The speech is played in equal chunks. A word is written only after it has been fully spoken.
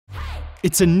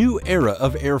It's a new era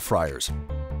of air fryers,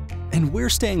 and we're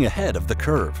staying ahead of the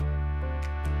curve.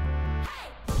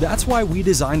 That's why we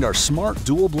designed our smart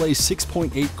dual-blaze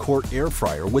 6.8-quart air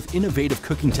fryer with innovative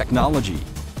cooking technology.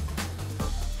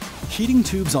 Heating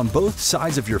tubes on both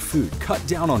sides of your food cut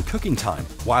down on cooking time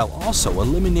while also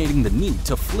eliminating the need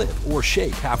to flip or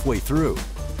shake halfway through.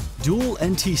 Dual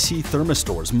NTC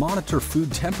thermistors monitor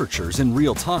food temperatures in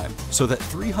real time so that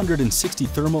 360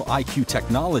 ThermoIQ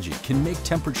technology can make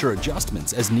temperature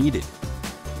adjustments as needed.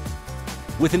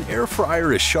 With an air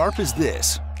fryer as sharp as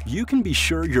this, you can be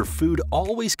sure your food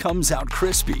always comes out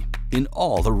crispy in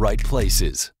all the right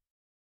places.